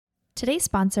Today's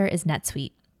sponsor is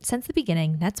NetSuite. Since the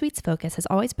beginning, NetSuite's focus has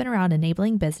always been around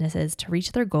enabling businesses to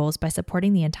reach their goals by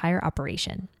supporting the entire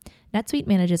operation. NetSuite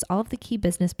manages all of the key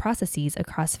business processes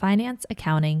across finance,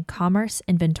 accounting, commerce,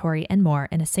 inventory, and more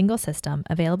in a single system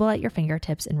available at your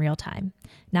fingertips in real time.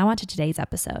 Now on to today's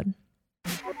episode.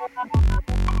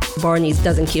 Barney's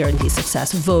doesn't guarantee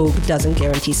success. Vogue doesn't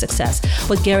guarantee success.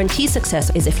 What guarantees success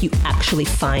is if you actually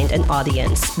find an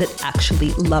audience that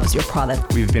actually loves your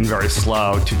product. We've been very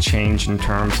slow to change in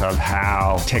terms of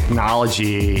how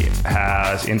technology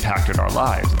has impacted our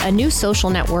lives. A new social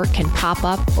network can pop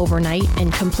up overnight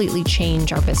and completely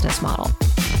change our business model.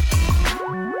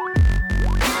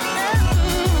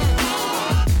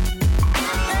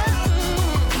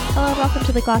 Hello and welcome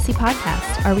to the Glossy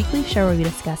Podcast, our weekly show where we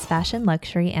discuss fashion,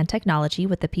 luxury, and technology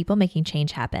with the people making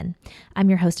change happen. I'm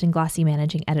your host and Glossy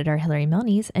managing editor, Hilary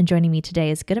Milnes, and joining me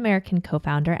today is Good American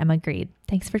co-founder, Emma Grede.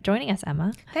 Thanks for joining us,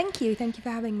 Emma. Thank you. Thank you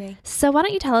for having me. So why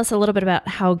don't you tell us a little bit about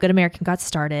how Good American got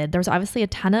started? There was obviously a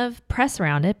ton of press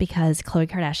around it because Khloé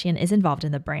Kardashian is involved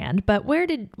in the brand, but where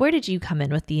did you come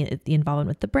in with the involvement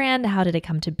with the brand? How did it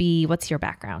come to be? What's your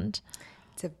background?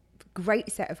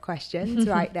 Great set of questions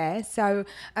right there. So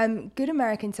Good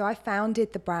American, so I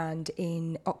founded the brand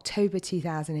in October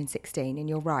 2016, and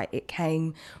you're right, it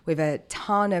came with a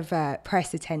ton of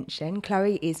press attention.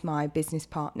 Khloé is my business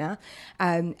partner,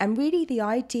 and really the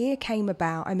idea came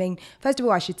about, first of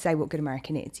all, I should say what Good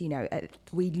American is.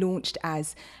 We launched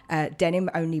as a denim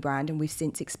only brand, and we've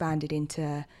since expanded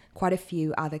into quite a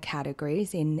few other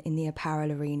categories in the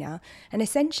apparel arena. And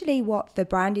essentially what the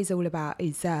brand is all about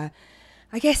is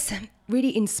I guess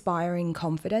really inspiring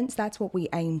confidence. That's what we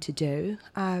aim to do.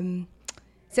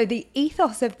 So the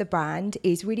ethos of the brand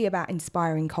is really about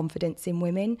inspiring confidence in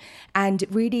women, and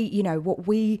really,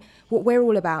 what we're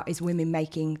all about is women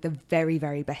making the very,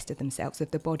 very best of themselves,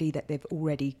 of the body that they've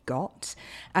already got.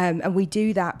 And we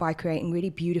do that by creating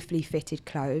really beautifully fitted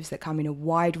clothes that come in a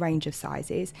wide range of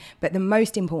sizes. But the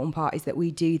most important part is that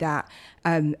we do that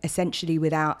essentially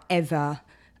without ever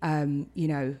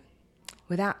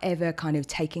kind of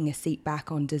taking a seat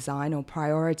back on design or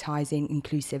prioritizing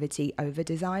inclusivity over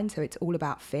design. So it's all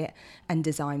about fit and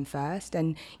design first.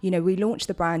 And, we launched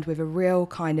the brand with a real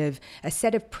kind of a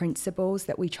set of principles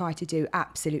that we try to do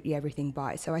absolutely everything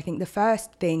by. So I think the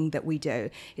first thing that we do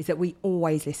is that we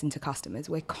always listen to customers.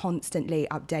 We're constantly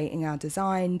updating our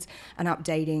designs and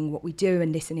updating what we do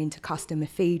and listening to customer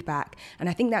feedback. And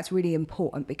I think that's really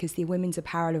important because the women's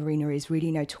apparel arena is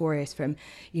really notorious from,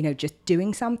 just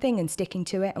doing something and sticking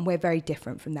to it, and we're very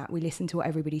different from that. We listen to what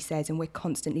everybody says, and we're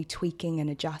constantly tweaking and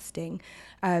adjusting.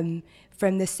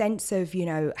 From the sense of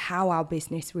how our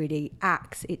business really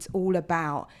acts, it's all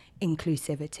about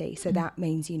inclusivity. So that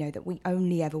means that we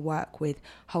only ever work with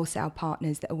wholesale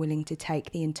partners that are willing to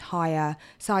take the entire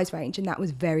size range, and that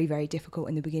was very, very difficult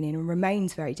in the beginning and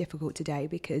remains very difficult today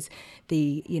because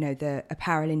the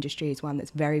apparel industry is one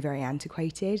that's very, very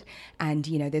antiquated, and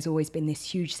there's always been this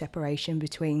huge separation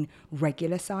between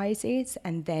regular sizes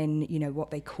and then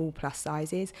what they call plus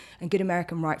sizes. And Good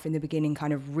American right from the beginning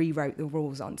kind of rewrote the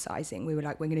rules on sizing. We were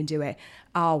like, we're going to do it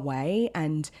our way,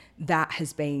 and that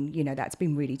has been that's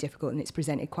been really difficult, and it's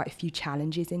presented quite a few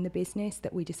challenges in the business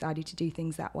that we decided to do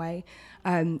things that way.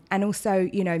 And also,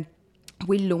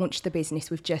 we launched the business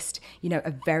with just,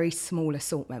 a very small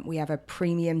assortment. We have a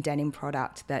premium denim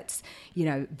product that's,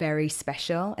 very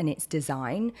special in its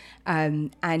design.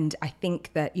 And I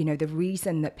think that, the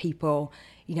reason that people,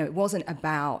 it wasn't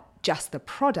about just the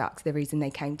product, the reason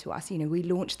they came to us. We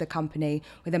launched the company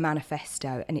with a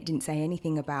manifesto, and it didn't say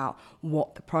anything about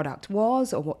what the product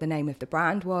was or what the name of the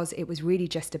brand was. It was really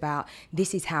just about,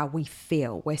 this is how we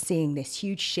feel. We're seeing this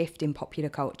huge shift in popular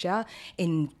culture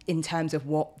in terms of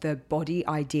what the body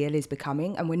ideal is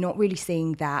becoming, and we're not really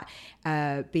seeing that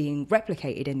being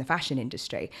replicated in the fashion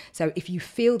industry. So if you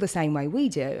feel the same way we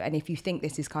do, and if you think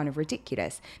this is kind of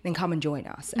ridiculous, then come and join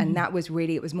us. And that was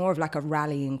really, it was more of like a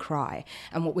rallying cry.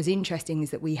 And what was interesting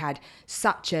is that we had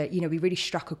such a, we really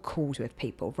struck a chord with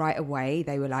people right away.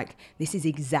 They were like, this is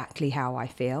exactly how I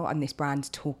feel, and this brand's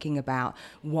talking about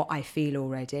what I feel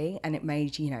already. And it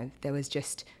made, there was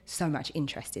just so much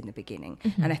interest in the beginning.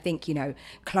 And I think,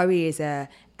 Khloé is an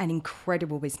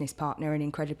incredible business partner, an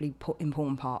incredibly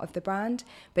important part of the brand.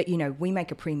 But, we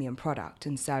make a premium product.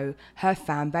 And so her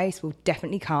fan base will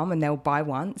definitely come and they'll buy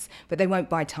once, but they won't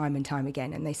buy time and time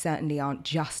again. And they certainly aren't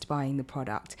just buying the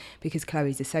product because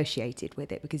Khloé's associated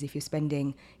with it. Because if you're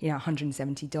spending,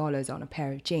 $170 on a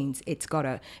pair of jeans, it's got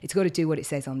to do what it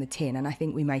says on the tin. And I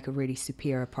think we make a really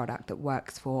superior product that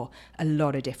works for a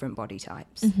lot of different body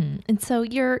types. And so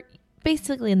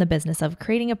basically in the business of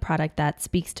creating a product that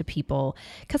speaks to people.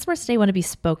 Customers today want to be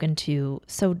spoken to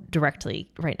so directly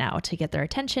right now to get their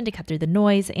attention, to cut through the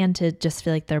noise, and to just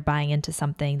feel like they're buying into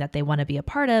something that they want to be a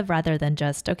part of rather than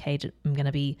just, okay, I'm going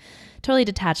to be totally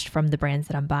detached from the brands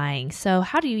that I'm buying. So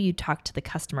how do you talk to the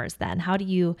customers then? How do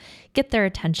you get their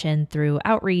attention through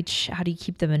outreach? How do you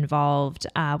keep them involved?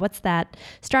 What's that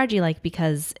strategy like?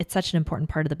 Because it's such an important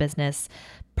part of the business,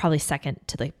 probably second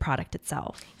to the product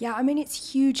itself. Yeah, I mean,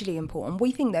 it's hugely important.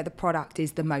 We think that the product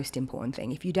is the most important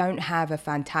thing. If you don't have a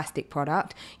fantastic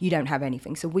product, you don't have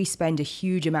anything. So we spend a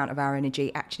huge amount of our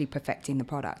energy actually perfecting the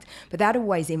product. But that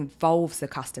always involves the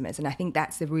customers. And I think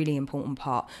that's the really important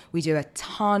part. We do a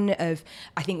ton of,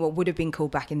 I think what would have been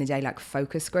called back in the day, like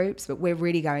focus groups, but we're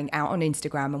really going out on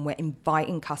Instagram and we're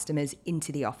inviting customers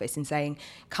into the office and saying,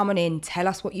 come on in, tell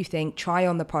us what you think, try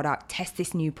on the product, test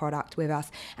this new product with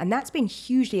us. And that's been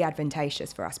hugely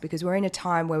advantageous for us because we're in a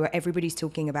time where everybody's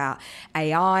talking about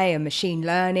AI and machine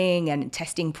learning and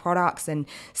testing products and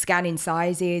scanning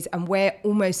sizes, and we're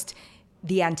almost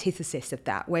the antithesis of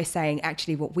that. We're saying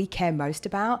actually what we care most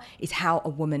about is how a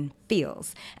woman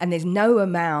feels, and there's no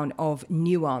amount of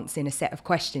nuance in a set of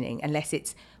questioning unless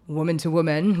it's woman to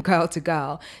woman, girl to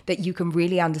girl, that you can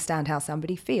really understand how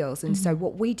somebody feels. And so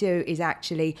what we do is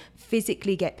actually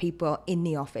physically get people in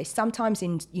the office, sometimes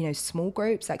in, small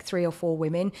groups, like 3 or 4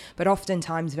 women, but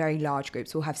oftentimes very large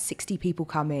groups. We'll have 60 people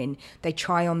come in, they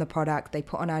try on the product, they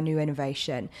put on our new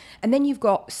innovation. And then you've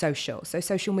got social. So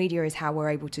social media is how we're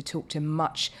able to talk to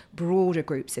much broader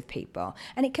groups of people.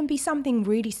 And it can be something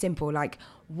really simple, like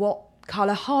what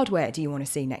colour hardware do you want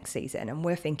to see next season? And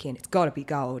we're thinking it's got to be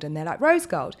gold, and they're like rose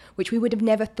gold, which we would have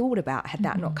never thought about had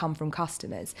that not come from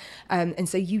customers. And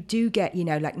so you do get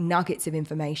like nuggets of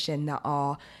information that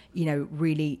are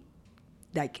really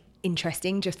like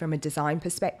interesting just from a design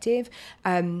perspective,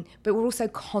 but we're also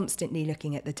constantly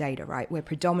looking at the data, right? We're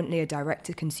predominantly a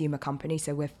direct-to-consumer company,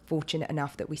 so we're fortunate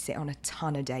enough that we sit on a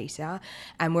ton of data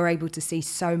and we're able to see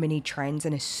so many trends,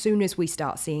 and as soon as we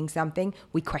start seeing something,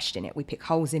 we question it, we pick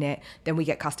holes in it, then we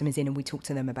get customers in and we talk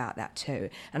to them about that too.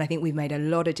 And I think we've made a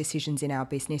lot of decisions in our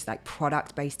business, like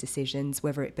product-based decisions,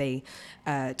 whether it be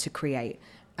to create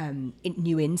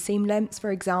new inseam lengths,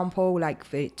 for example, like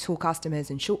for tall customers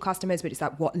and short customers, but it's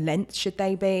like what length should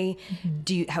they be?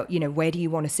 Do you, where do you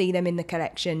want to see them in the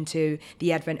collection, to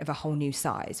the advent of a whole new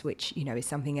size, which, is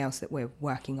something else that we're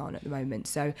working on at the moment.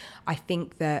 So I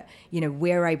think that,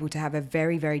 we're able to have a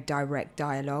very, very direct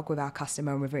dialogue with our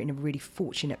customer, and we're in a really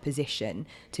fortunate position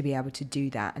to be able to do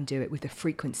that and do it with the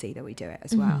frequency that we do it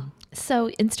as well. So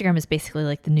Instagram is basically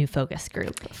like the new focus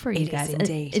group for you guys. It is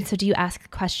indeed. And so do you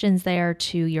ask questions there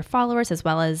to your followers as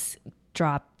well as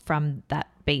draw from that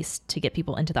base to get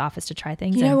people into the office to try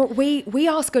things? We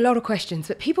ask a lot of questions,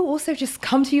 but people also just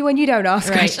come to you when you don't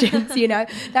ask questions.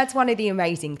 That's one of the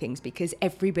amazing things, because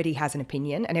everybody has an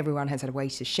opinion and everyone has a way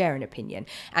to share an opinion.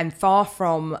 And far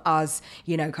from us,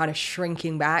 kind of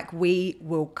shrinking back, we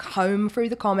will comb through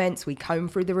the comments, we comb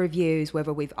through the reviews,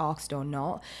 whether we've asked or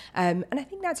not. And I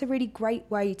think that's a really great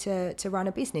way to run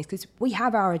a business, because we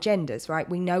have our agendas, right?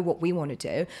 We know what we want to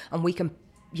do, and we can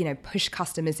push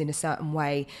customers in a certain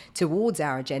way towards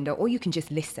our agenda, or you can just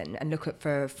listen and look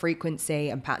for frequency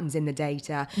and patterns in the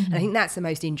data. And I think that's the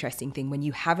most interesting thing, when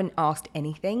you haven't asked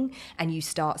anything and you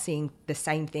start seeing the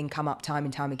same thing come up time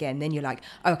and time again, then you're like,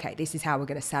 okay, this is how we're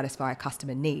going to satisfy a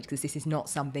customer need, because this is not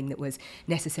something that was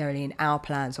necessarily in our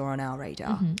plans or on our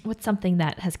radar. What's something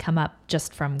that has come up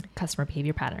just from customer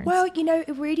behavior patterns? Well,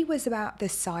 it really was about the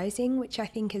sizing, which I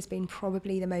think has been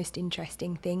probably the most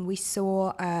interesting thing. We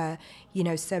saw,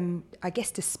 some, I guess,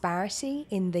 disparity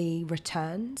in the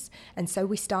returns. And so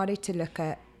we started to look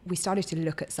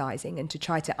at sizing and to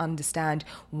try to understand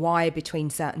why between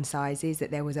certain sizes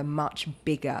that there was a much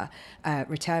bigger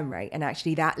return rate. And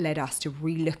actually that led us to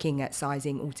re-looking at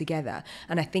sizing altogether.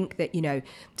 And I think that,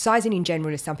 sizing in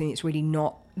general is something that's really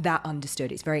not that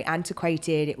understood. It's very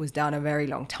antiquated. It was done a very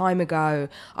long time ago.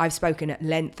 I've spoken at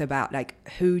length about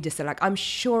I'm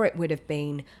sure it would have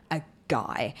been a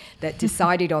guy that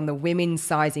decided on the women's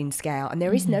sizing scale, and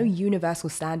there is no universal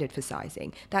standard for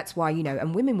sizing. That's why,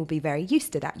 and women will be very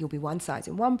used to that. You'll be one size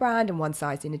in one brand and one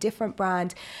size in a different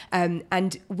brand.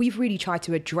 And we've really tried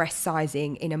to address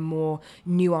sizing in a more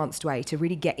nuanced way to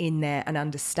really get in there and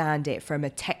understand it from a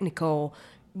technical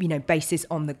basis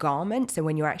on the garment. So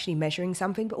when you're actually measuring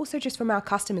something, but also just from our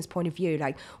customers' point of view,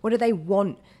 like what do they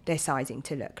want their sizing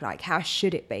to look like? How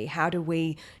should it be? How do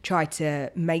we try to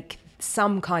make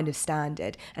some kind of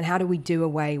standard, and how do we do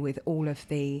away with all of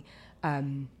the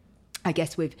I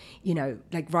guess with,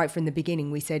 like right from the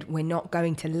beginning, we said we're not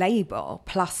going to label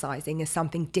plus sizing as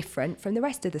something different from the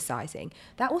rest of the sizing.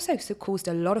 That also caused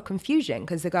a lot of confusion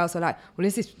because the girls were like, well,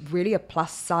 is this really a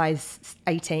plus size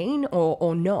 18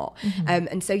 or not?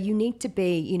 And so you need to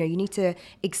be, you need to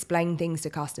explain things to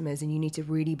customers, and you need to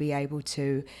really be able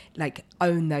to like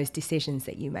own those decisions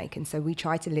that you make. And so we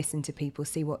try to listen to people,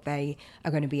 see what they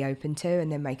are going to be open to,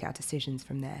 and then make our decisions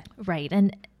from there. Right.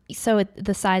 And so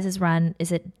the sizes run,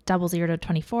 is it 00 to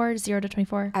 24, 0 to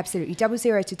 24? Absolutely.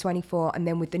 00 to 24. And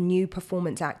then with the new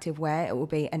performance active wear, it will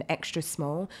be an extra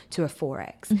small to a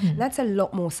 4X. And that's a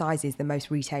lot more sizes than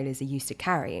most retailers are used to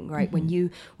carrying, right? When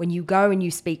you go and you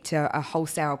speak to a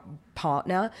wholesale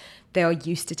partner, they're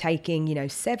used to taking,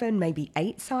 7, maybe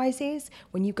 8 sizes.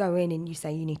 When you go in and you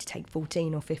say you need to take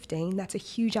 14 or 15, that's a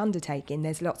huge undertaking.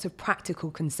 There's lots of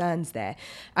practical concerns there.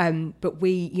 But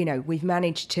we've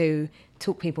managed to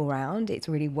talk people around. It's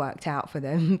really worked out for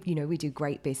them. We do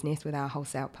great business with our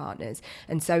wholesale partners.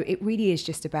 And so it really is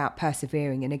just about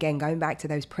persevering. And again, going back to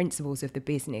those principles of the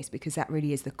business, because that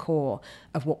really is the core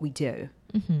of what we do.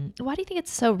 Why do you think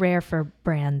it's so rare for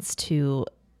brands to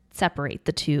separate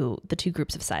the two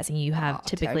groups of sizing? You have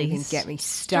typically don't even get me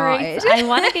started. I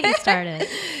want to get you started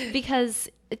because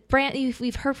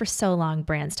we've heard for so long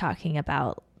brands talking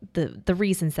about the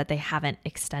reasons that they haven't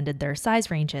extended their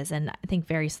size ranges, and I think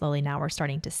very slowly now we're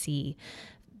starting to see,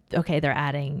 okay, they're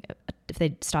adding, if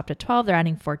they stopped at 12, they're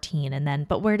adding 14, and then,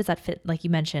 but where does that fit? Like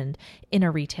you mentioned, in a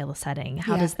retail setting,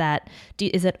 how does that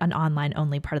is it an online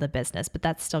only part of the business, but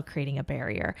that's still creating a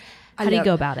barrier? How do you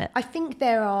go about it? I think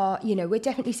there are, we're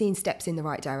definitely seeing steps in the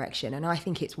right direction, and I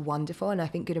think it's wonderful. And I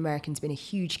think Good American's been a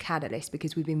huge catalyst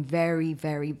because we've been very,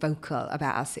 very vocal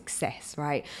about our success,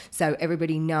 right? So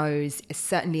everybody knows,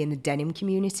 certainly in the denim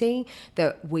community,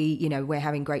 that we're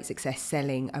having great success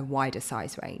selling a wider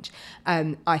size range.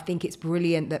 I think it's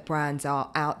brilliant that brands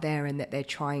are out there and that they're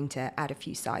trying to add a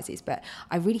few sizes, but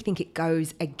I really think it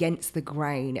goes against the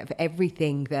grain of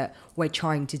everything that we're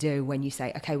trying to do when you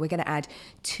say, okay, we're going to add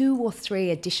 2 or 3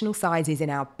 additional sizes in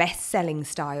our best-selling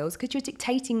styles, because you're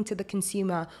dictating to the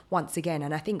consumer once again.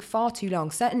 And I think far too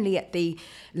long, certainly at the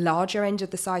larger end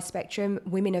of the size spectrum,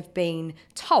 women have been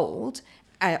told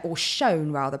or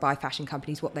shown rather by fashion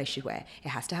companies what they should wear. It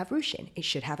has to have ruching. It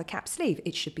should have a cap sleeve.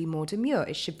 It should be more demure.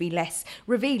 It should be less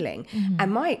revealing.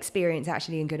 And my experience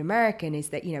actually in Good American is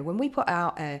that, when we put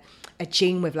out a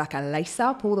jean with like a lace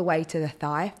up all the way to the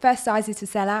thigh, first sizes to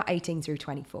sell out 18 through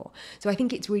 24. So I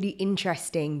think it's really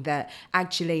interesting that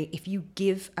actually if you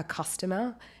give a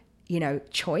customer,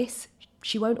 choice,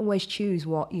 she won't always choose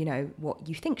what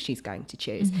you think she's going to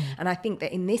choose. And I think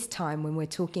that in this time when we're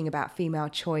talking about female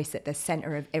choice at the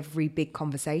center of every big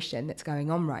conversation that's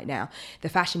going on right now, the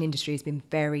fashion industry has been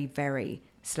very, very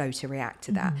slow to react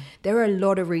to that. There are a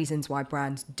lot of reasons why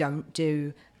brands don't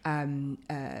do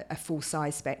a full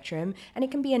size spectrum, and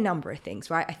it can be a number of things,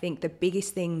 right? I think the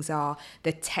biggest things are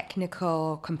the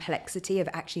technical complexity of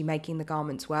actually making the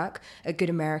garments work. A Good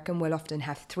American will often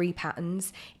have 3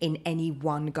 patterns in any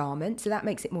one garment, so that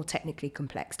makes it more technically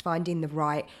complex. Finding the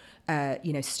right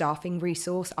staffing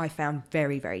resource I found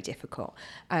very, very difficult.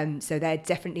 So there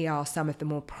definitely are some of the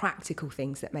more practical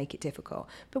things that make it difficult.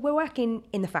 But we're working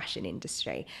in the fashion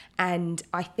industry, and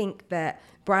I think that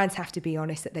brands have to be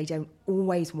honest that they don't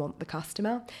always want the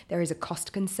customer. There is a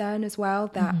cost concern as well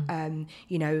that,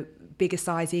 bigger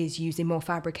sizes using more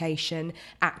fabrication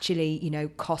actually,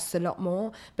 costs a lot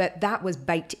more. But that was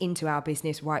baked into our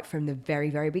business right from the very,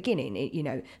 very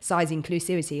beginning. Size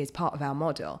inclusivity is part of our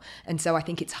model. And so I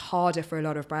think it's harder for a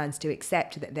lot of brands to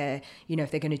accept that they're,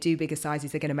 if they're going to do bigger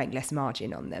sizes, they're going to make less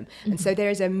margin on them. And so there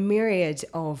is a myriad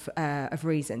of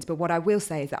reasons. But what I will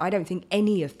say is that I don't think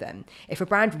any of them, if a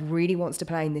brand really wants to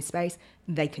play in this space,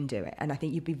 they can do it. And I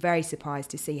think you'd be very surprised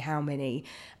to see how many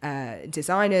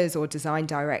designers or design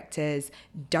directors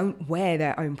don't wear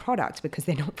their own product because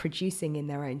they're not producing in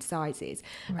their own sizes,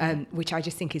 which I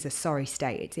just think is a sorry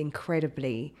state.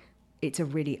 It's a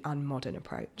really unmodern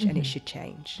approach, and it should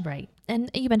change. Right. And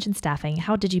you mentioned staffing.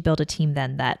 How did you build a team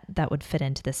then that would fit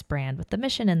into this brand with the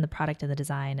mission and the product and the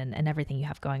design and everything you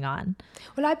have going on?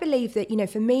 Well, I believe that,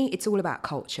 for me, it's all about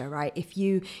culture, right?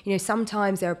 If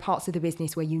sometimes there are parts of the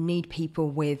business where you need people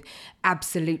with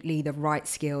absolutely the right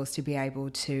skills to be able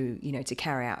to, to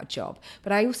carry out a job.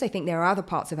 But I also think there are other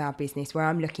parts of our business where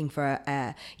I'm looking for,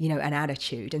 an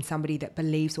attitude and somebody that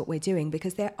believes what we're doing,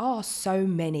 because there are so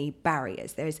many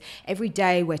barriers. Every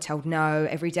day we're told no.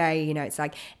 Every day, it's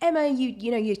like, Emma,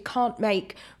 you can't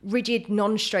make rigid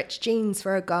non-stretch jeans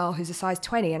for a girl who's a size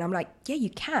 20. And I'm like, yeah, you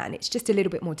can. It's just a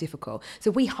little bit more difficult. So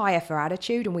we hire for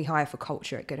attitude and we hire for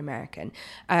culture at Good American.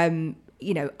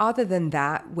 other than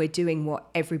that, we're doing what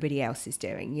everybody else is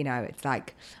doing. It's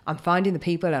like I'm finding the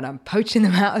people and I'm poaching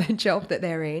them out of the job that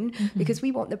they're in, because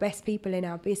we want the best people in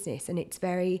our business, and it's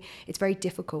very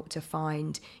difficult to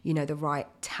find the right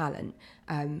talent.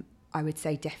 I would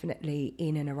say definitely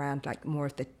in and around like more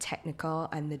of the technical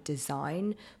and the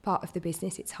design part of the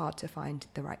business, it's hard to find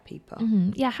the right people.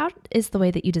 Yeah. How is the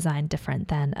way that you design different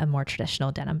than a more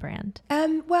traditional denim brand?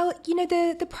 Well,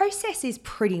 the process is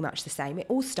pretty much the same. It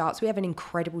all starts, we have an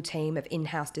incredible team of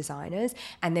in-house designers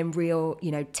and then real,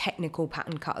 technical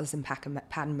pattern cutters and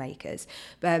pattern makers.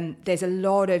 There's a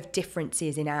lot of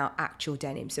differences in our actual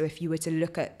denim. So if you were to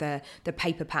look at the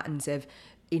paper patterns of,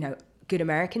 good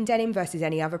American denim versus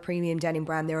any other premium denim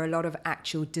brand, there are a lot of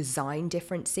actual design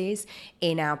differences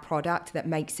in our product that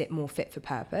makes it more fit for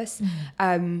purpose.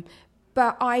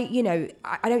 But I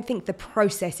don't think the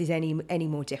process is any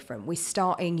more different. We're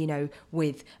starting,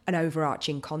 with an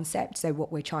overarching concept. So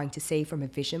what we're trying to see from a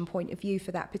vision point of view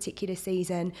for that particular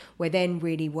season. We're then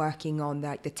really working on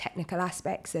the technical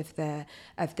aspects of the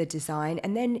design.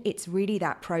 And then it's really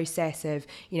that process of,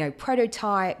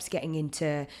 prototypes, getting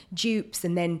into dupes.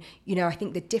 And then, I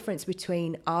think the difference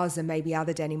between us and maybe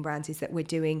other denim brands is that we're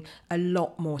doing a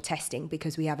lot more testing,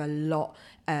 because we have a lot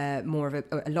more of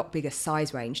a lot bigger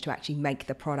size range to actually make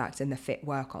the product and the fit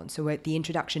work on. So the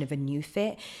introduction of a new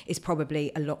fit is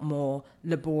probably a lot more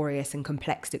laborious and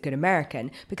complex at Good American,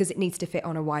 because it needs to fit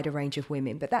on a wider range of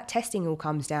women. But that testing all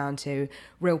comes down to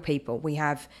real people. We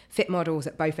have fit models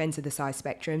at both ends of the size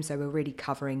spectrum, so we're really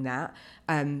covering that.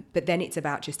 But then it's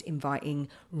about just inviting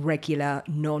regular,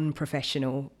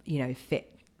 non-professional, fit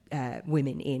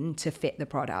women in to fit the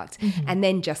product, and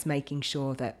then just making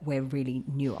sure that we're really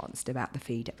nuanced about the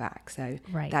feedback. So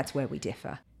That's where we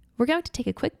differ. We're going to take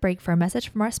a quick break for a message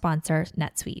from our sponsor,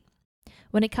 NetSuite.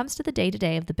 When it comes to the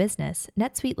day-to-day of the business,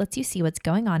 NetSuite lets you see what's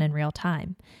going on in real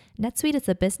time. NetSuite is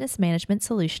the business management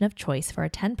solution of choice for a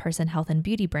 10-person health and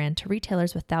beauty brand to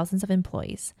retailers with thousands of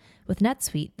employees. With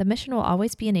NetSuite, the mission will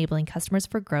always be enabling customers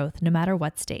for growth no matter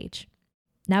what stage.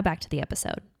 Now back to the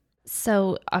episode.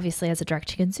 So obviously, as a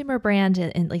direct-to-consumer brand,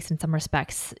 at least in some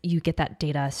respects, you get that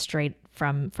data straight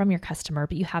from your customer,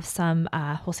 but you have some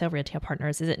wholesale retail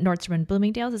partners. Is it Nordstrom and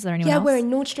Bloomingdale's? Is there anyone else? Yeah, we're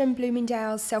in Nordstrom,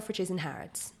 Bloomingdale's, Selfridges and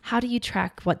Harrods. How do you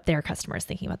track what their customer is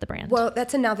thinking about the brand? Well,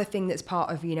 that's another thing that's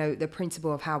part of, the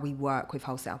principle of how we work with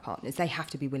wholesale partners. They have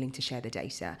to be willing to share the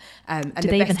data. And do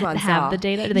they even have the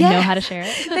data? Do they know how to share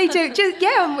it? They do.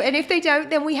 And if they don't,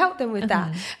 then we help them with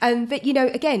that. But,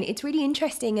 again, it's really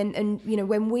interesting. And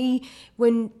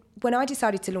when I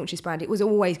decided to launch this brand, it was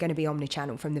always going to be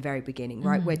omnichannel from the very beginning,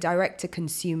 right? We're direct to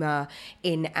consumer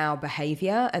in our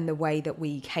behavior and the way that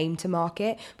we came to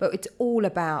market, but it's all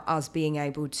about us being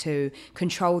able to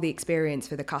control the experience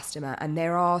for the customer. And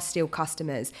there are still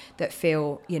customers that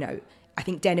feel, I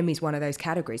think denim is one of those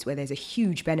categories where there's a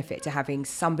huge benefit to having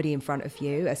somebody in front of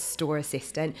you, a store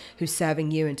assistant, who's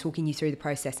serving you and talking you through the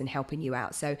process and helping you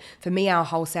out. So for me, our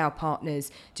wholesale partners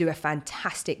do a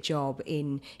fantastic job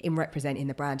in representing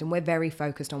the brand. And we're very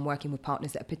focused on working with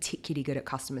partners that are particularly good at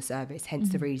customer service, hence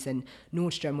the reason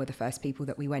Nordstrom were the first people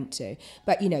that we went to.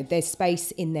 But, there's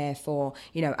space in there for,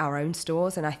 our own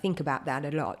stores. And I think about that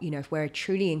a lot. If we're a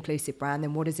truly inclusive brand,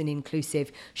 then what does an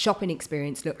inclusive shopping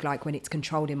experience look like when it's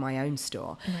controlled in my own store?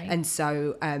 And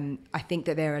so I think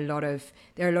that there are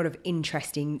a lot of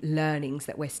interesting learnings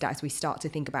that as we start to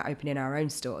think about opening our own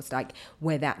stores, like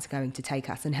where that's going to take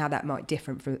us and how that might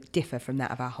differ from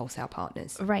that of our wholesale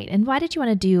partners. Right. And why did you want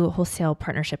to do wholesale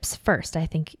partnerships first? I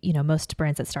think most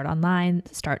brands that start online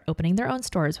start opening their own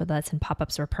stores, whether that's in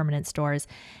pop-ups or permanent stores,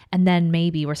 and then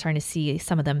maybe we're starting to see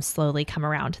some of them slowly come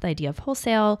around to the idea of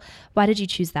wholesale. Why did you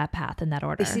choose that path in that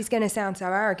order? This is going to sound so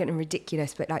arrogant and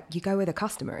ridiculous, but like you go where the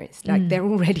customer is. Like they're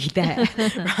already there,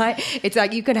 right? It's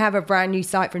like you can have a brand new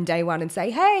site from day one and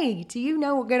say, hey, do you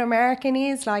know what Good American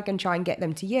is? Like, and try and get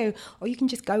them to you, or you can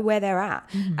just go where they're at.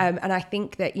 And I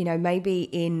think that, maybe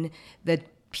in the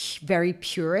very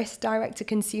purist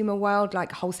direct-to-consumer world,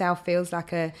 like wholesale feels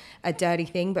like a dirty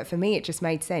thing, but for me it just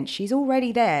made sense. She's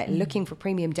already there looking for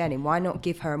premium denim. Why not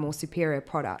give her a more superior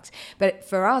product? But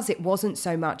for us, it wasn't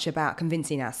so much about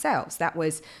convincing ourselves. That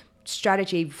was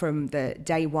strategy from the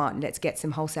day one. Let's get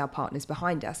some wholesale partners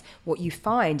behind us. What you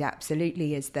find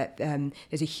absolutely is that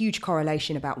there's a huge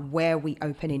correlation about where we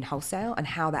open in wholesale and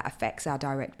how that affects our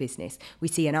direct business. We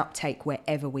see an uptake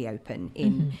wherever we open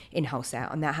in wholesale,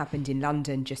 and that happened in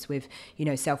London just with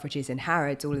Selfridges and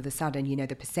Harrods. All of a sudden,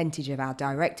 the percentage of our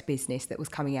direct business that was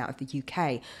coming out of the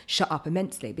UK shot up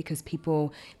immensely because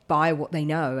people buy what they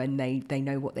know and they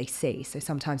know what they see. So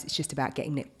sometimes it's just about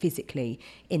getting it physically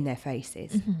in their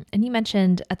faces. And you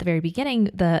mentioned at the very beginning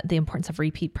the importance of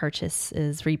repeat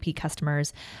purchases, repeat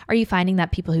customers. Are you finding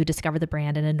that people who discover the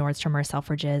brand in a Nordstrom or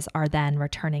Selfridges are then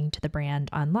returning to the brand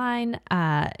online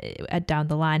down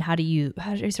the line? How do you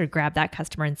sort of grab that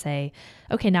customer and say,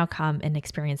 okay, now come and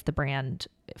experience the brand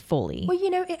fully? Well,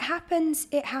 it happens.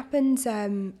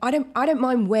 I don't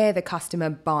mind where the customer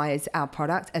buys our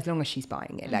product as long as she's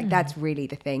buying it. Like that's really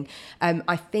the thing.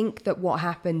 I think that what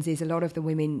happens is a lot of the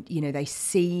women, they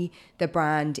see the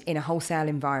brand in a wholesale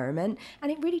environment,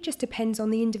 and it really just depends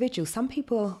on the individual. Some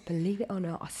people, believe it or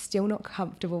not, are still not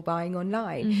comfortable buying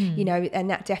online. And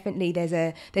that definitely there's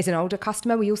an older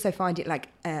customer. We also find it like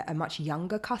a much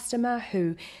younger customer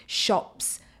who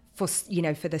shops for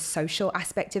the social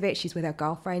aspect of it. She's with her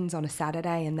girlfriends on a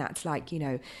Saturday, and that's like,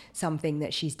 something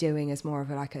that she's doing as more of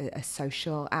a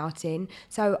social outing.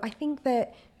 So I think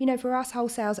that, for us,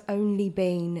 wholesale's only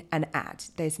been an ad.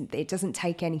 It doesn't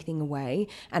take anything away,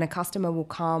 and a customer will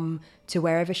come to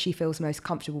wherever she feels most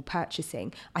comfortable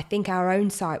purchasing. I think our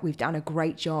own site, we've done a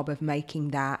great job of making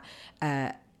that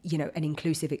an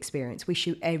inclusive experience. We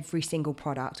shoot every single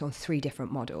product on 3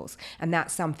 different models. And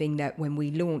that's something that when we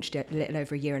launched it a little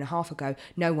over a year and a half ago,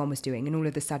 no one was doing. And all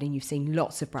of a sudden you've seen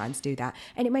lots of brands do that.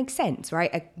 And it makes sense, right?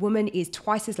 A woman is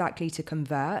twice as likely to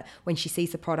convert when she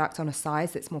sees the product on a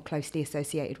size that's more closely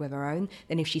associated with her own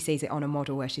than if she sees it on a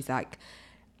model where she's like,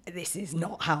 this is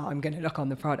not how I'm going to look on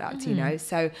the product,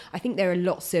 So I think there are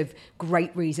lots of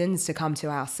great reasons to come to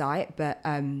our site, but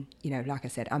like I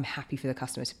said, I'm happy for the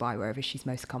customer to buy wherever she's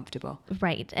most comfortable.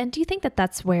 Right. And do you think that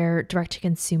that's where direct to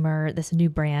consumer, this new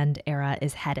brand era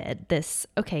is headed?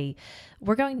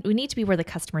 We need to be where the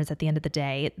customer is at the end of the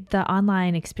day. The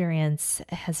online experience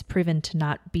has proven to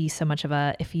not be so much of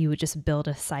if you just build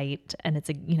a site and it's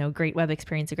a great web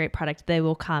experience, a great product, they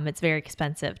will come. It's very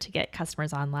expensive to get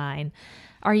customers online.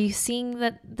 Are you seeing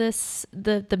that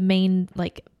the main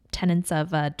tenets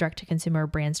of a direct to consumer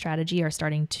brand strategy are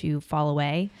starting to fall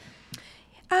away?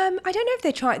 I don't know if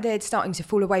they're starting to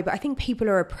fall away, but I think people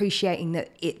are appreciating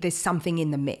that there's something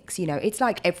in the mix. It's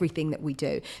like everything that we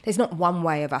do. There's not one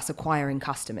way of us acquiring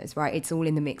customers, right? It's all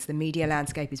in the mix. The media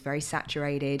landscape is very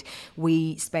saturated.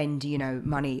 We spend,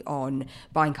 money on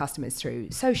buying customers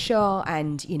through social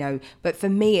and, but for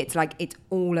me, it's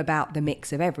all about the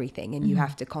mix of everything. And you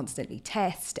have to constantly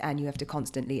test and you have to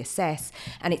constantly assess.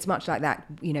 And it's much like that,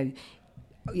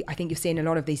 I think you're seeing a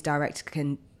lot of these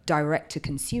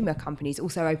direct-to-consumer companies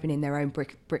also opening their own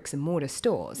bricks and mortar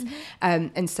stores.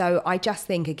 And so I just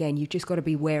think, again, you've just got to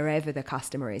be wherever the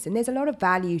customer is. And there's a lot of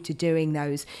value to doing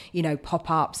those,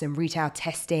 pop-ups and retail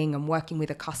testing and working with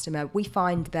a customer. We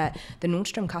find that the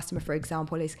Nordstrom customer, for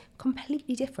example, is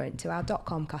completely different to our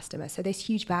 .com customer. So there's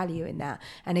huge value in that.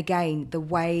 And again, the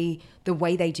way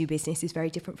they do business is very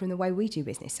different from the way we do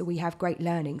business. So we have great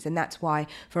learnings. And that's why,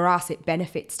 for us, it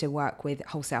benefits to work with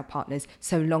wholesale partners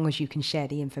so long as you can share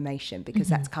the information, because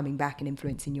that's coming back and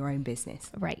influencing your own business.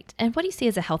 Right. And what do you see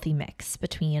as a healthy mix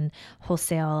between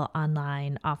wholesale,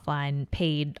 online, offline,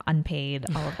 paid, unpaid,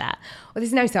 all of that? Well,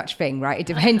 there's no such thing, right? It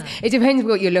depends. It depends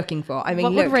what you're looking for. I mean,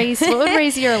 what would raise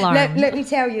your alarm? Let me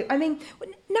tell you. I mean,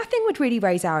 nothing would really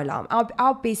raise our alarm.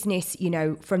 Our business,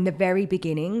 from the very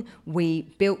beginning,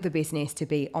 we built the business to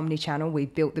be omnichannel. We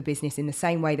built the business in the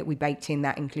same way that we baked in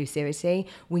that inclusivity.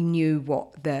 We knew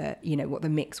what the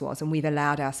mix was, and we've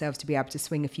allowed ourselves to be able to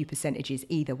swing a few percentages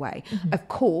either way. Of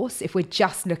course, if we're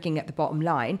just looking at the bottom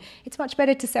line, it's much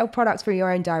better to sell products through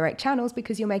your own direct channels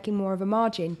because you're making more of a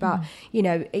margin. But,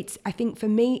 I think for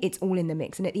me, it's all in the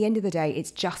mix. And at the end of the day,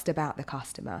 it's just about the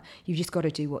customer. You've just got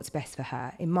to do what's best for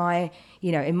her. In my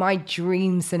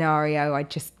dream scenario,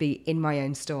 I'd just be in my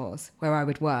own stores where I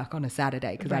would work on a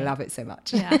Saturday because I love it so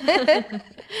much. Yeah.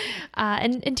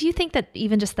 And do you think that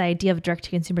even just the idea of direct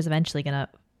to consumer is eventually going to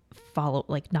follow,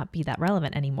 not be that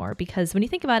relevant anymore? Because when you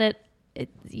think about it,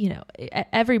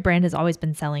 every brand has always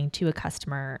been selling to a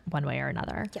customer one way or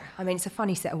another. Yeah. I mean, it's a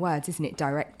funny set of words, isn't it?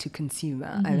 Direct to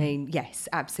consumer. I mean, yes,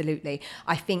 absolutely.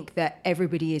 I think that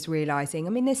everybody is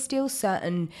realizing, there's still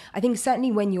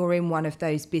certainly when you're in one of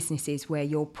those businesses where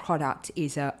your product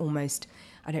is almost,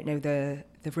 I don't know the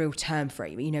real term for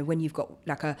it, when you've got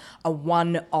like a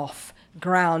one-off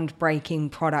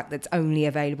groundbreaking product that's only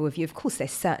available with you, of course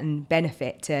there's certain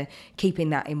benefit to keeping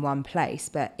that in one place.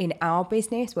 But in our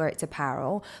business, where it's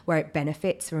apparel, where it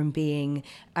benefits from being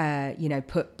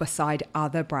put beside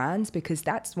other brands, because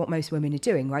that's what most women are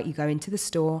doing, right? You go into the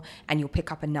store and you'll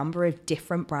pick up a number of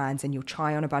different brands and you'll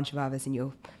try on a bunch of others and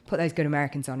you'll put those good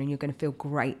Americans on and you're going to feel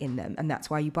great in them, and that's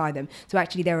why you buy them. So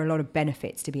actually there are a lot of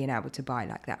benefits to being able to buy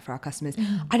like that for our customers.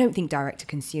 I don't think direct to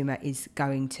consumer is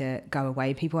going to go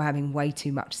away. People are having way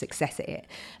too much success at it,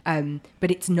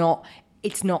 but it's not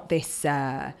it's not this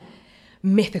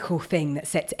mythical thing that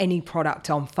sets any product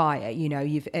on fire. You know,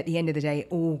 at the end of the day, it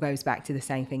all goes back to the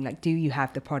same thing. Like, do you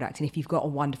have the product? And if you've got a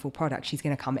wonderful product, she's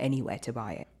going to come anywhere to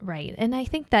buy it. Right. And I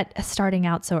think that starting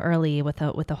out so early with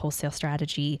a wholesale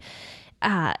strategy,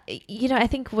 you know, I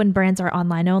think when brands are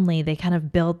online only, they kind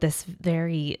of build this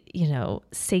very, you know,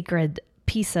 sacred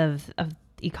piece of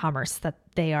e-commerce that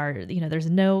they are, you know, there's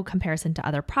no comparison to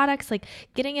other products. Like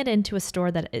getting it into a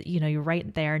store that, you know, you're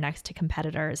right there next to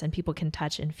competitors and people can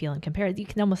touch and feel and compare. You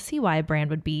can almost see why a brand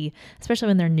would be, especially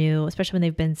when they're new, especially when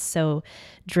they've been so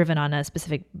driven on a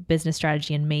specific business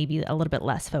strategy and maybe a little bit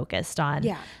less focused on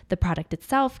the product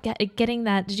itself. Getting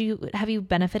that, have you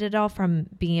benefited at all from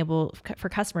being able, for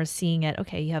customers seeing it,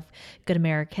 okay, you have Good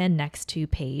American next to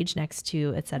Paige, next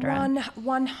to et cetera?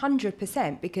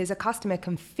 100%, because a customer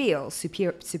can feel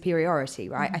superiority.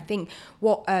 Right. I think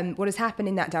what has happened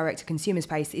in that direct to consumer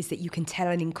space is that you can tell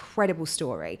an incredible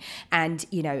story. And,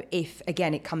 you know, if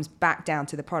again, it comes back down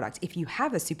to the product, if you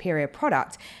have a superior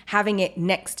product, having it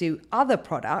next to other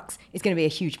products is going to be a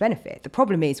huge benefit. The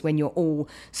problem is when you're all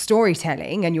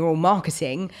storytelling and you're all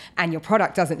marketing and your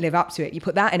product doesn't live up to it, you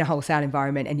put that in a wholesale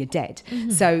environment and you're dead.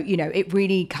 So, you know, it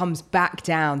really comes back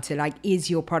down to like, is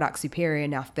your product superior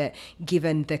enough that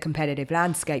given the competitive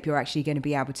landscape, you're actually going to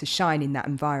be able to shine in that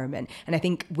environment? And I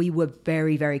think we were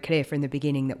very, very clear from the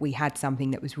beginning that we had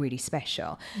something that was really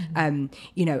special.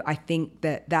 You know, I think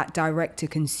that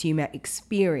direct-to-consumer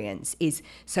experience is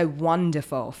so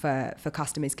wonderful for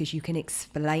customers because you can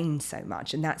explain so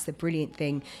much. And that's the brilliant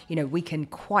thing. You know, we can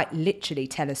quite literally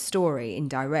tell a story in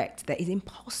direct that is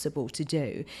impossible to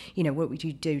do. You know, what would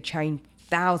you do? Train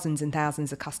thousands and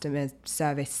thousands of customer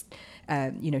service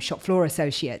you know, shop floor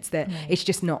associates that it's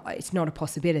just not, it's not a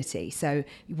possibility. So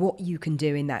what you can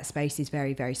do in that space is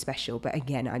very, very special. But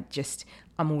again,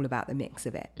 I'm all about the mix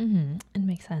of it. It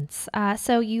makes sense.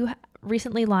 So you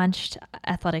recently launched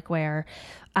athletic wear.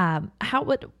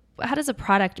 How does a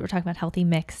product, we're talking about healthy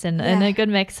mix and a good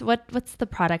mix, what's the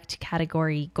product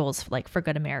category goals for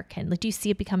Good American? Like, do you see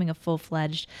it becoming a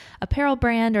full-fledged apparel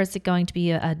brand, or is it going to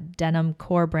be a denim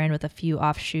core brand with a few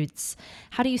offshoots?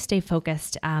 How do you stay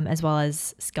focused as well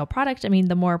as scale product? I mean,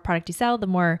 the more product you sell, the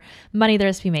more money there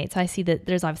is to be made. So I see that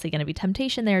there's obviously going to be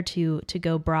temptation there to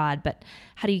go broad, but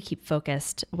how do you keep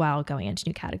focused while going into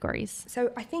new categories?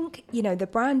 So I think, you know, the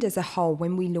brand as a whole,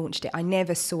 when we launched it, I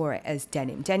never saw it as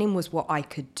denim. Denim was what I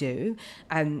could do.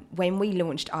 When we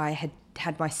launched, I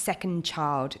had my second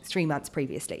child 3 months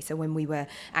previously. So when we were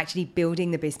actually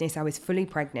building the business, I was fully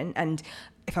pregnant. And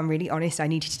if I'm really honest, I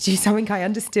needed to do something I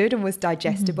understood and was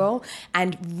digestible.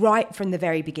 And right from the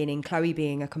very beginning, Khloé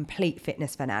being a complete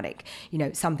fitness fanatic, you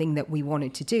know, something that we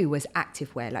wanted to do was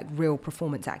activewear, like real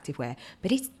performance activewear.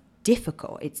 But it's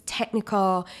difficult, it's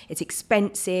technical, it's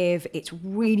expensive, it's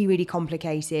really, really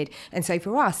complicated. And so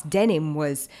for us, denim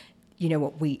was, you know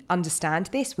what, we understand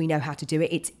this, we know how to do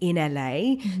it, it's in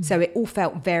LA. So it all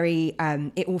felt very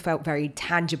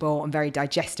tangible and very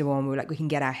digestible, and we were like, we can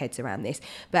get our heads around this.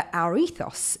 But our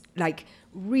ethos, like,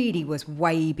 really was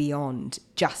way beyond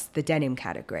just the denim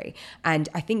category. And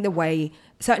I think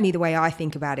certainly the way I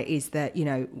think about it is that, you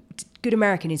know, Good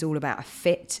American is all about a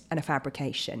fit and a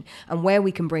fabrication. And where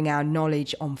we can bring our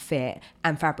knowledge on fit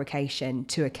and fabrication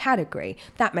to a category,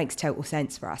 that makes total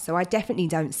sense for us. So I definitely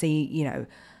don't see, you know,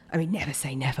 I mean, never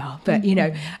say never, but, you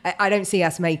know, I don't see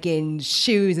us making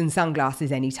shoes and sunglasses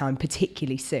anytime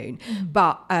particularly soon.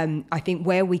 But I think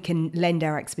where we can lend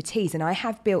our expertise, and I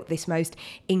have built this most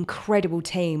incredible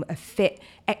team of fit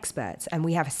experts, and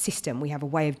we have a system, we have a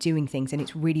way of doing things, and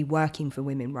it's really working for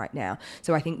women right now.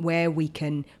 So I think where we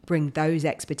can bring those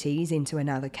expertise into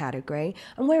another category,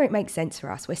 and where it makes sense for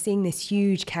us, we're seeing this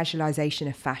huge casualization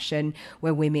of fashion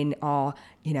where women are,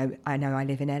 you know I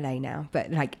live in LA now,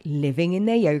 but like living in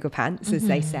their yoga pants, as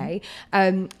they say.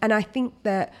 And I think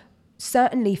that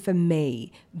certainly for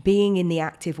me, being in the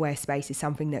activewear space is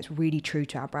something that's really true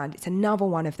to our brand. It's another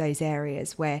one of those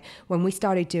areas where when we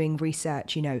started doing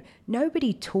research, you know,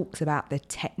 nobody talks about the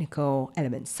technical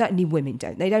elements. Certainly women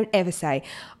don't. They don't ever say,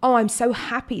 oh, I'm so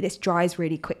happy this dries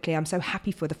really quickly. I'm so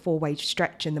happy for the 4-way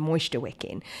stretch and the moisture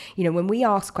wicking. You know, when we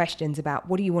ask questions about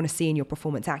what do you want to see in your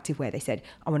performance activewear, they said,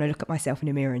 I want to look at myself in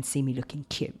a mirror and see me looking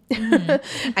cute.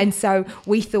 And so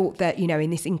we thought that, you know, in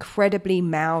this incredibly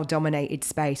male-dominated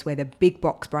space where the big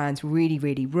box brands really,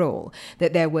 really rule,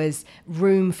 that there was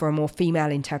room for a more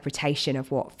female interpretation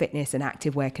of what fitness and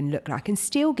activewear can look like and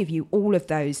still give you all of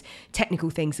those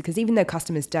technical things, because even though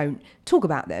customers don't talk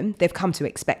about them, they've come to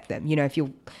expect them. You know, if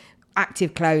your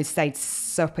active clothes stayed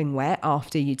sopping wet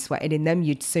after you'd sweated in them,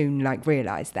 you'd soon like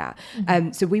realize that.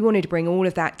 So we wanted to bring all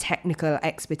of that technical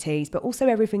expertise, but also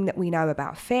everything that we know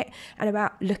about fit and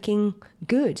about looking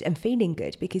good and feeling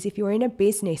good, because if you're in a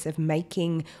business of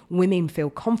making women feel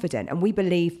confident, and we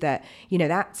believe that, you know,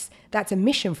 that's a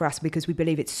mission for us, because we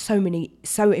believe it's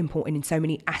so important in so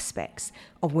many aspects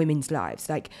of women's lives.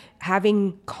 Like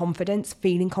having confidence,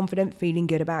 feeling confident, feeling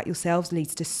good about yourselves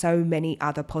leads to so many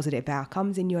other positive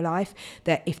outcomes in your life,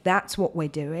 that if that's what we're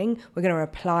doing, we're going to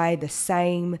apply the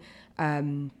same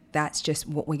that's just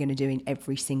what we're going to do in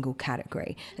every single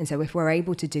category. And so if we're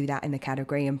able to do that in the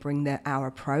category and bring our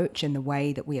approach and the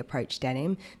way that we approach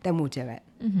denim, then we'll do it.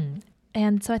 Mm-hmm.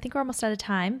 And so I think we're almost out of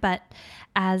time, but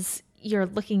as you're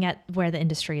looking at where the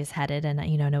industry is headed, and I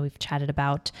know we've chatted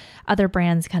about other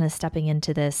brands kind of stepping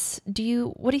into this. What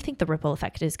do you think the ripple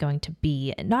effect is going to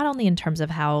be, not only in terms of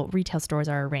how retail stores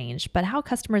are arranged, but how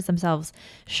customers themselves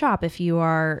shop? If you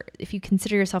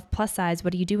consider yourself plus size,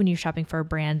 what do you do when you're shopping for a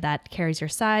brand that carries your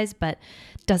size but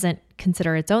doesn't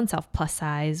consider its own self plus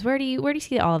size? Where do you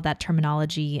see all of that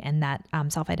terminology and that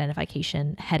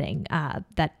self-identification heading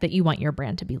that you want your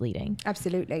brand to be leading?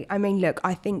 Absolutely. I mean, look,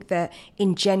 I think that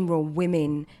in general,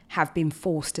 women have been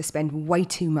forced to spend way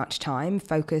too much time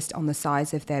focused on the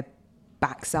size of their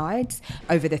backsides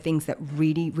over the things that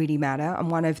really, really matter.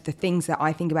 And one of the things that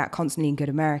I think about constantly in Good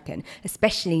American,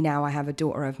 especially now I have a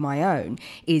daughter of my own,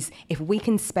 is if we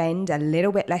can spend a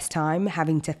little bit less time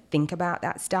having to think about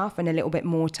that stuff and a little bit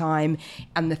more time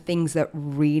and the things that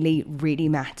really, really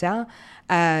matter,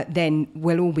 then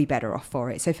we'll all be better off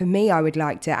for it. So for me, I would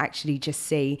like to actually just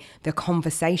see the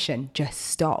conversation just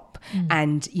stop.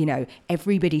 And,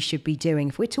 everybody should be doing,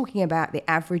 if we're talking about the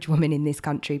average woman in this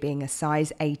country being a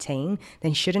size 18,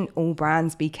 then shouldn't all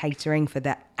brands be catering for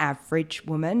the average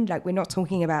woman? Like, we're not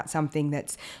talking about something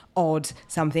that's odd,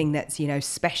 something that's,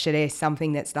 specialist,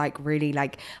 something that's like really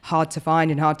like hard to find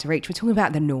and hard to reach. We're talking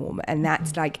about the norm. And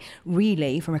that's like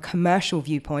really, from a commercial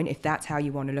viewpoint, if that's how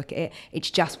you want to look at it, it's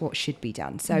just what should be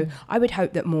done. So I would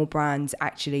hope that more brands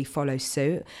actually follow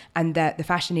suit, and that the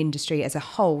fashion industry as a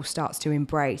whole starts to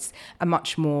embrace a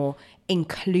much more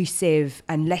inclusive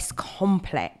and less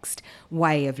complex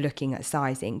way of looking at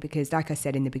sizing, because like I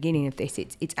said in the beginning of this,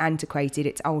 it's antiquated,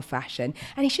 it's old fashioned,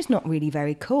 and it's just not really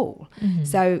very cool.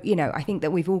 So I think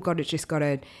that we've all got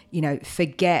to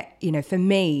forget, for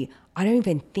me, I don't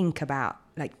even think about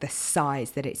like the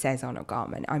size that it says on a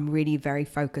garment. I'm really very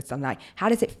focused on like, how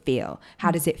does it feel? How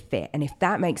does it fit? And if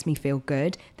that makes me feel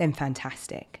good, then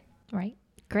fantastic. Right.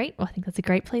 Great. Well, I think that's a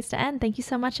great place to end. Thank you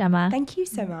so much, Emma. Thank you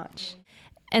so much.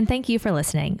 And thank you for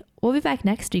listening. We'll be back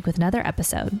next week with another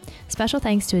episode. Special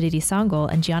thanks to Aditi Songol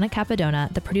and Gianna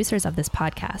Capadona, the producers of this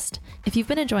podcast. If you've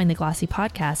been enjoying the Glossy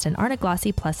Podcast and aren't a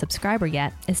Glossy Plus subscriber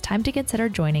yet, it's time to consider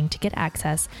joining to get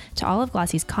access to all of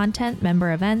Glossy's content,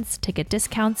 member events, ticket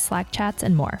discounts, Slack chats,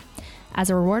 and more. As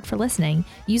a reward for listening,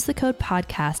 use the code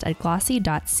podcast at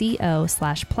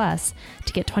glossy.co/plus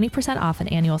to get 20% off an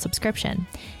annual subscription.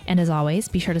 And as always,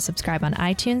 be sure to subscribe on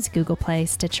iTunes, Google Play,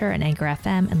 Stitcher, and Anchor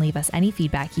FM, and leave us any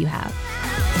feedback you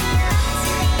have.